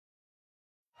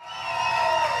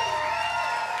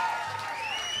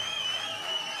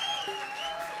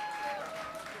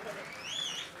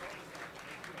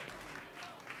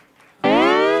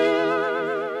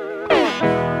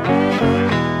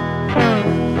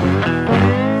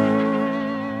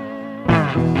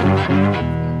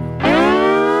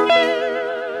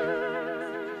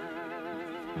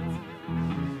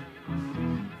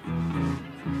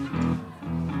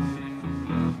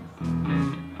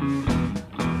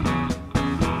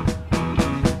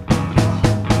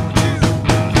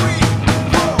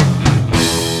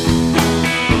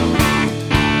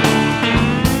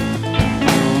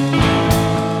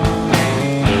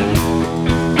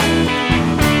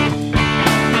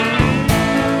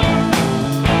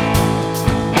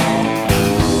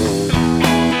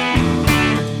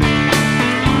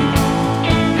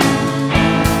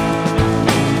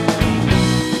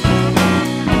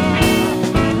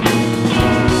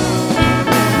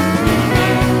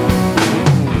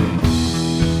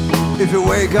If you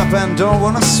wake up and don't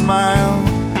wanna smile,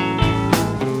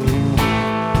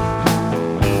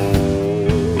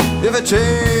 if it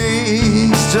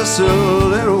takes just a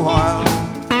little while,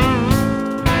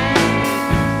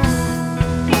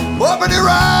 open your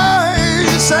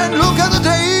eyes and look at the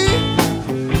day.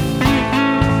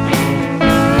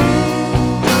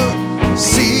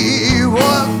 See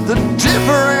what the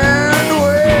different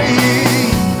way.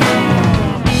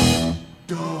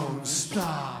 Don't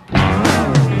stop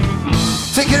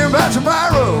thinking about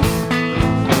tomorrow.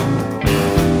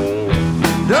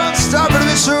 Don't stop it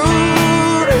be soon.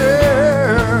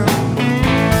 Yeah.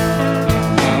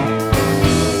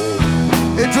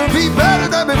 It will be better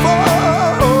than before.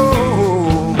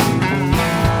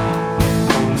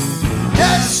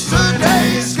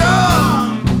 Yesterday's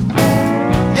gone.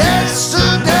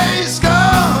 Yesterday's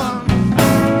gone.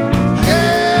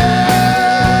 Yeah.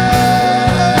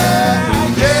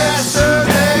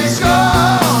 Yesterday's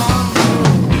gone.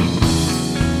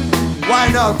 Why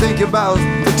not think about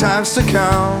the times to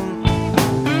come?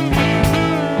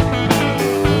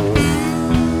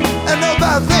 And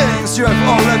about things you have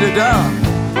already done.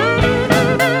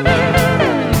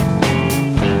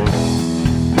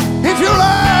 If your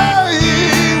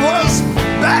life was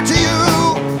bad to you,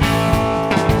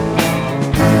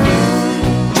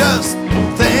 just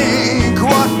think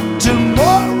what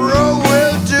tomorrow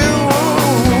will do.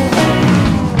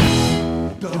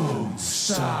 Don't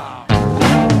stop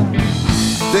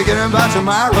thinking about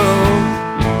tomorrow.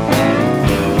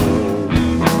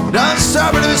 Don't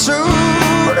stop it soon.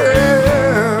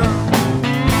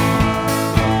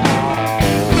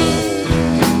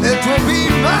 It will be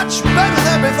much better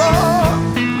than before.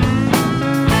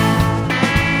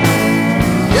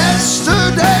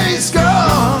 Yesterday's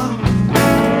gone.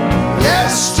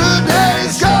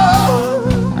 Yesterday's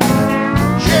gone.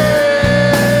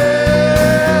 Yeah.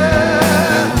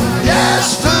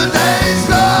 Yesterday's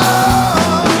gone.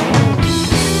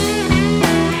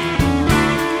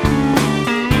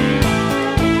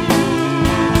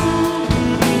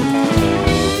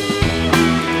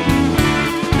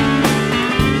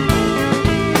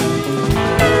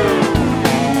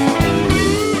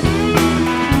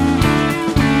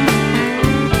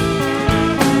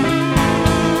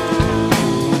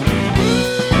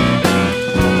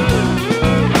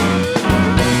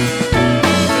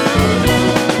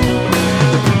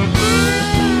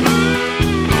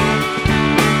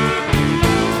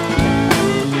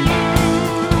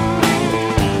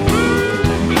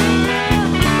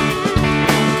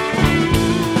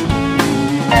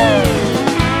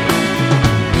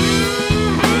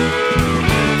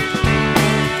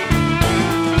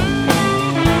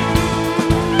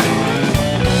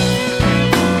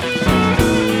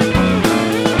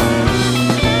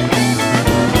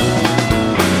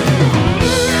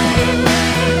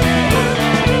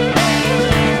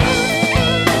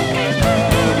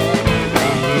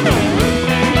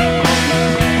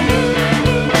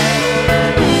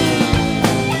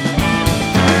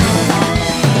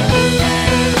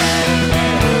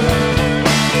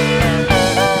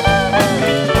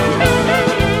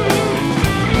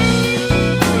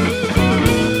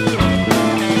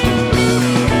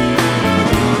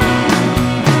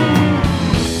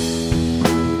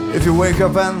 If you wake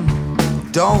up and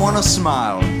don't wanna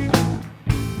smile,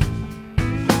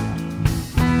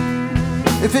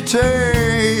 if it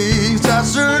takes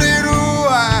just a little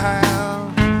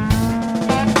while,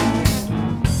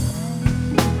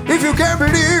 if you can't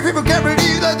believe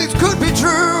that this could be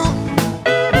true,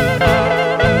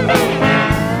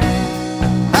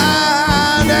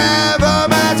 I never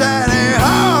meant any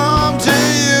harm to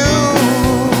you.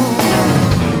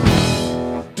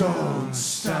 Don't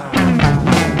stop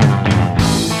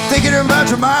thinking about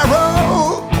tomorrow.